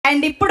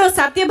And ఇప్పుడు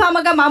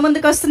సత్యభామగా మా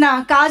ముందుకు వస్తున్న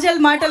కాజల్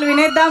మాటలు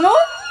వినేద్దాము.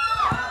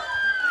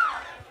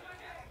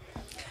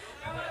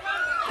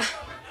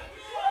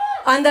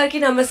 అందరికీ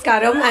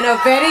నమస్కారం and a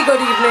very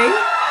good evening.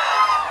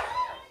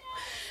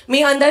 మీ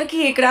అందరికీ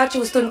ఇక్కడ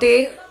చూస్తుంటే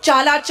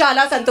చాలా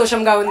చాలా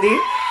సంతోషంగా ఉంది.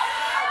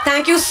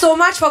 Thank you so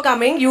much for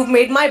coming. You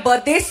made my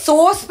birthday so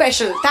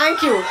special.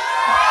 Thank you.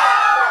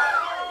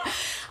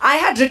 I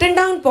had written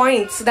down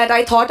points that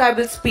I thought I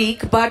will speak,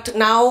 but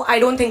now I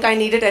don't think I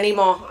need it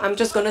anymore. I'm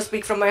just going to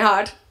speak from my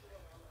heart.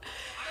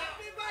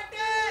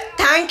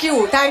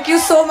 Thank you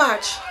so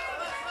much.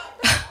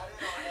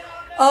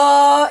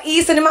 E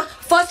cinema.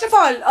 First of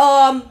all,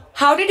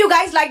 how did you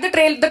guys like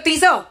the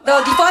teaser,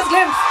 the first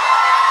glimpse?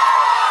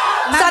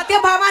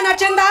 Satyabhama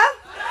nachinda?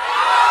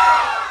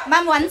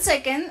 Ma'am, 1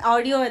 second.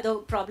 Audio edo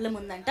problem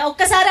undanta.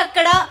 ఒక్కసారి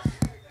అక్కడ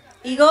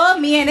ఇగో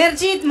మీ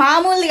energy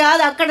మామూలు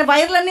కాదు, అక్కడ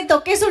వైర్లన్నీ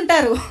తొక్కేసి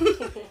ఉంటారు.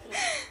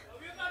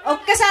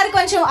 ఒక్కసారి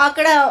కొంచెం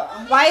అక్కడ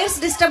wires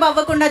disturb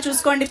అవ్వకుండా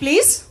చూసుకోండి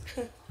ప్లీజ్.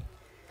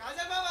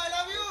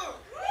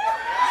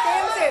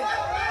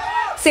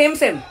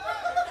 సేమ్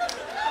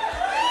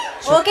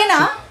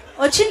ఓకేనా?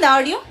 వచ్చింది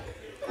ఆడియో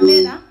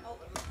లేదా?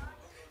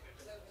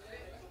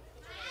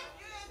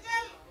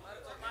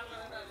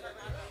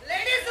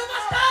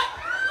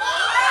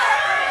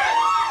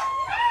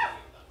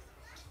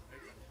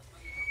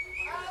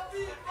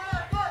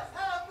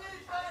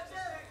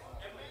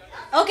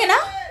 Okay, na?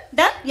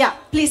 Done? Yeah,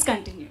 please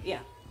continue.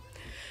 Yeah.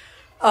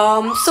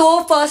 So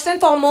first and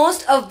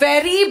foremost, a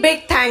very big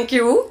thank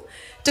you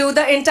to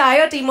the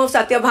entire team of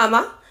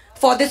Satyabhama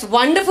for this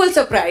wonderful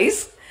surprise.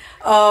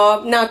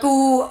 Naku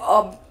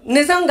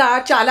nizanga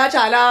chala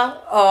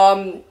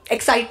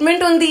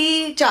excitement undi,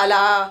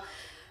 chala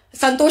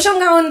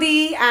santoshanga undi,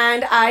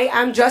 and I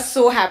am just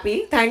so happy.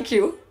 Thank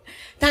you.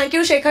 Thank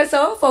you, Shekhar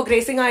sir, for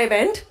gracing our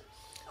event.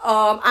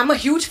 I'm a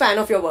huge fan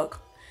of your work.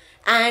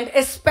 And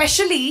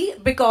especially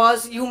because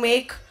you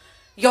make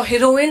your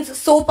heroines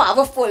so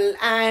powerful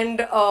and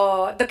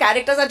the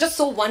characters are just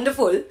so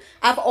wonderful.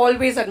 I've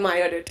always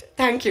admired it.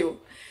 Thank you.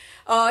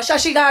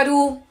 Shashi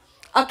Garu,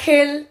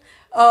 Akhil,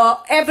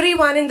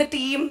 everyone in the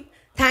team,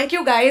 thank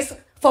you guys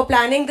for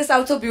planning this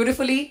out so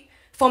beautifully,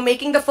 for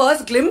making the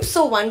first glimpse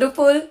so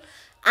wonderful,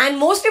 and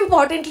most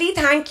importantly,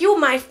 thank you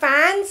my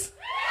fans,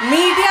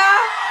 media.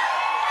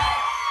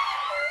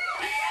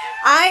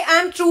 I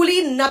am truly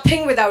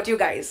nothing without you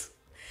guys.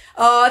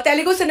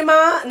 Telugu cinema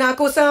na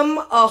kosam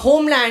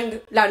homeland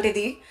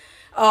lantidi.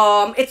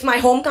 It's my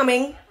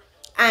homecoming,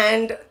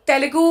 and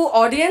Telugu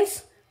audience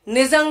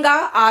nizanga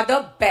are the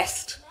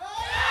best.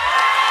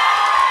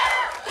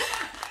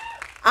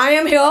 I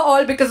am here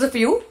all because of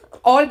you,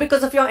 all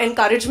because of your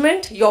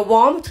encouragement, your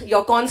warmth,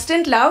 your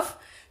constant love.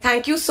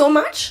 Thank you so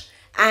much,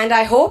 and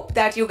I hope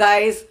that you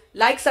guys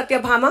like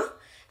Satyabhama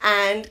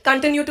and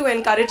continue to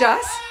encourage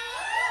us.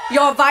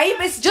 Your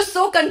vibe is just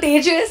so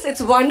contagious.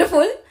 It's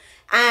wonderful.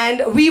 And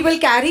we will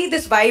carry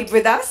this vibe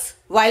with us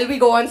while we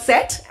go on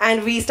set and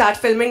we start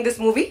filming this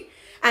movie.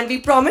 And we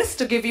promise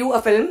to give you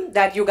a film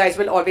that you guys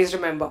will always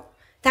remember.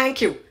 Thank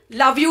you.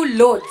 Love you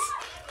loads.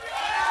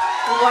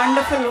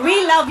 Wonderful. We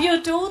love you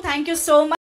too. Thank you so much.